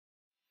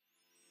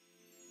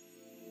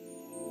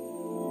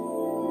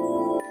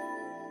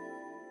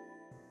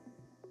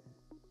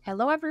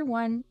Hello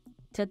everyone!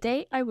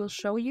 Today I will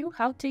show you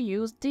how to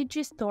use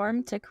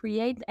Digistorm to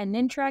create an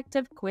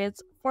interactive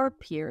quiz for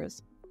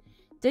peers.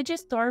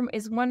 Digistorm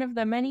is one of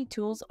the many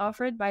tools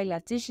offered by La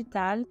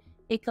Digitale,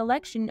 a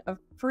collection of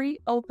free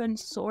open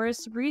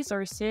source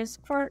resources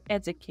for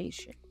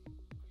education.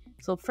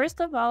 So first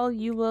of all,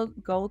 you will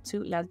go to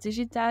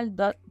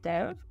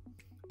ladigitale.dev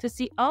to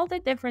see all the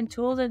different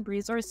tools and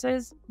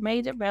resources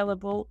made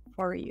available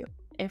for you.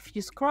 If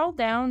you scroll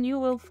down, you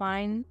will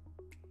find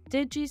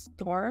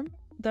Digistorm,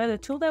 the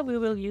tool that we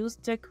will use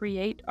to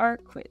create our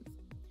quiz.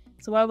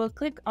 So I will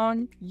click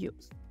on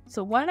Use.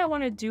 So what I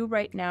want to do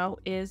right now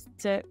is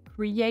to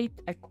create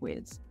a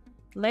quiz.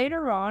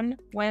 Later on,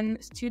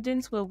 when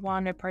students will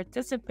want to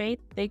participate,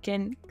 they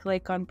can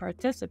click on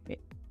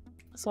Participate.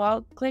 So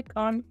I'll click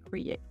on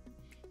Create.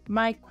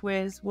 My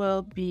quiz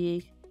will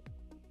be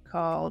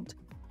called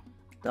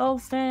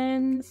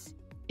Dolphins.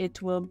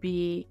 It will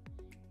be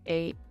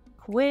a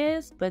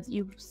quiz, but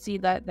you see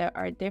that there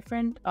are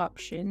different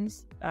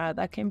options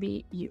that can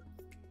be used.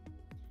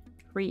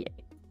 Create.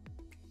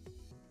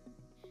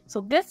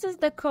 So this is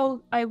the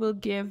code I will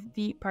give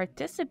the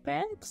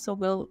participant, so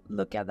we'll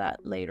look at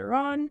that later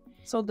on.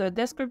 So the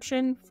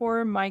description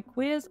for my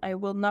quiz, I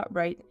will not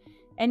write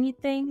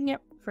anything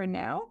for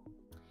now.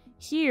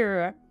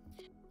 Here,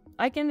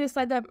 I can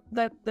decide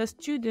that the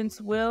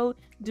students will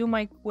do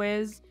my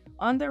quiz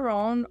on their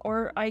own,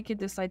 or I could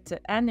decide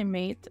to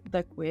animate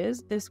the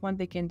quiz. This one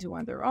they can do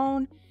on their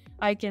own.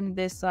 I can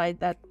decide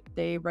that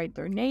they write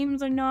their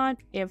names or not,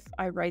 if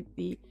I write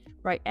the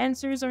right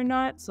answers or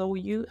not. So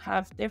you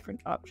have different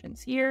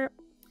options here.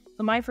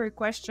 So my first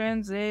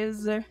questions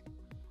is,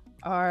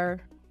 are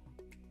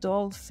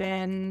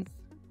dolphins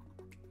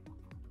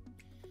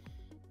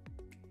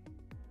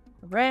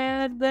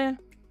red?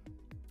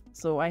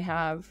 So I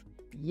have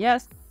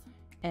yes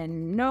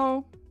and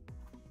no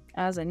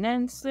as an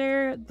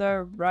answer.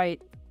 The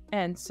right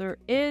answer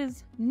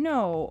is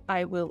no.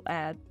 I will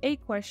add a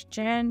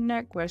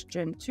question.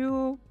 Question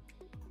 2.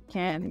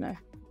 Can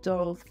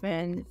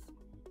dolphins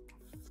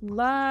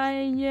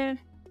fly?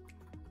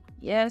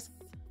 Yes.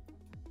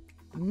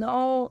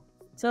 No.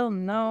 Still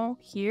no.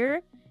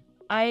 Here,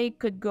 I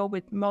could go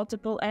with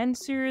multiple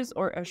answers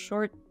or a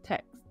short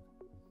text.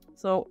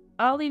 So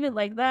I'll leave it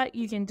like that.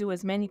 You can do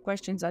as many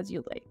questions as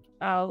you like.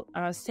 I'll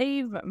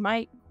save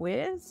my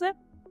quiz.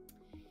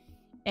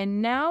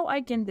 And now I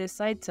can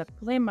decide to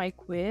play my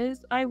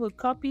quiz. I will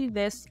copy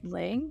this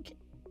link.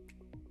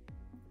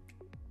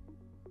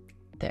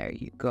 There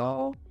you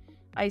go.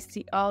 I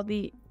see all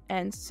the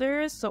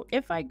answers. So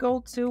if I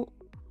go to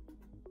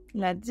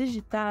La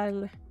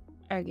Digitale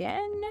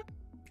again,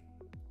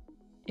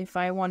 if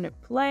I want to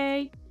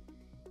play,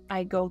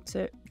 I go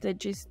to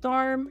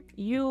Digistorm,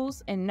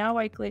 Use, and now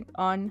I click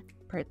on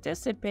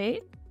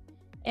Participate.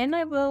 And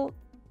I will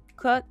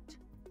cut.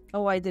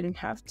 Oh, I didn't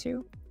have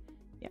to.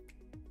 Yeah,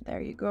 there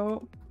you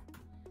go.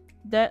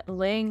 The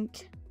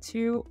link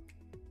to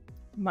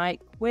my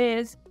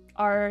quiz.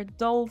 Are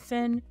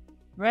dolphin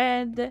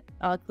red?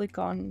 I'll click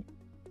on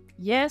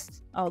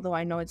yes, although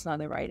I know it's not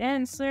the right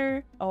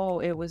answer. Oh,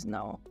 it was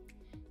no.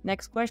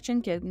 Next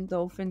question, can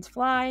dolphins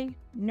fly?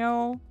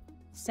 No.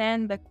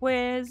 Send the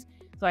quiz.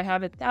 So I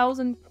have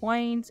 1,000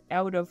 points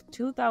out of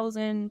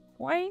 2,000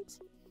 points.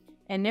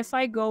 And if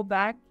I go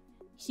back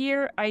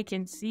here, I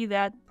can see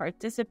that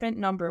participant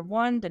number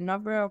 1, the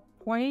number of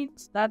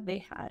points that they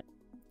had.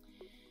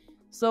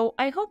 So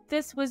I hope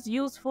this was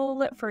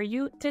useful for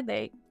you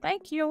today.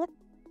 Thank you.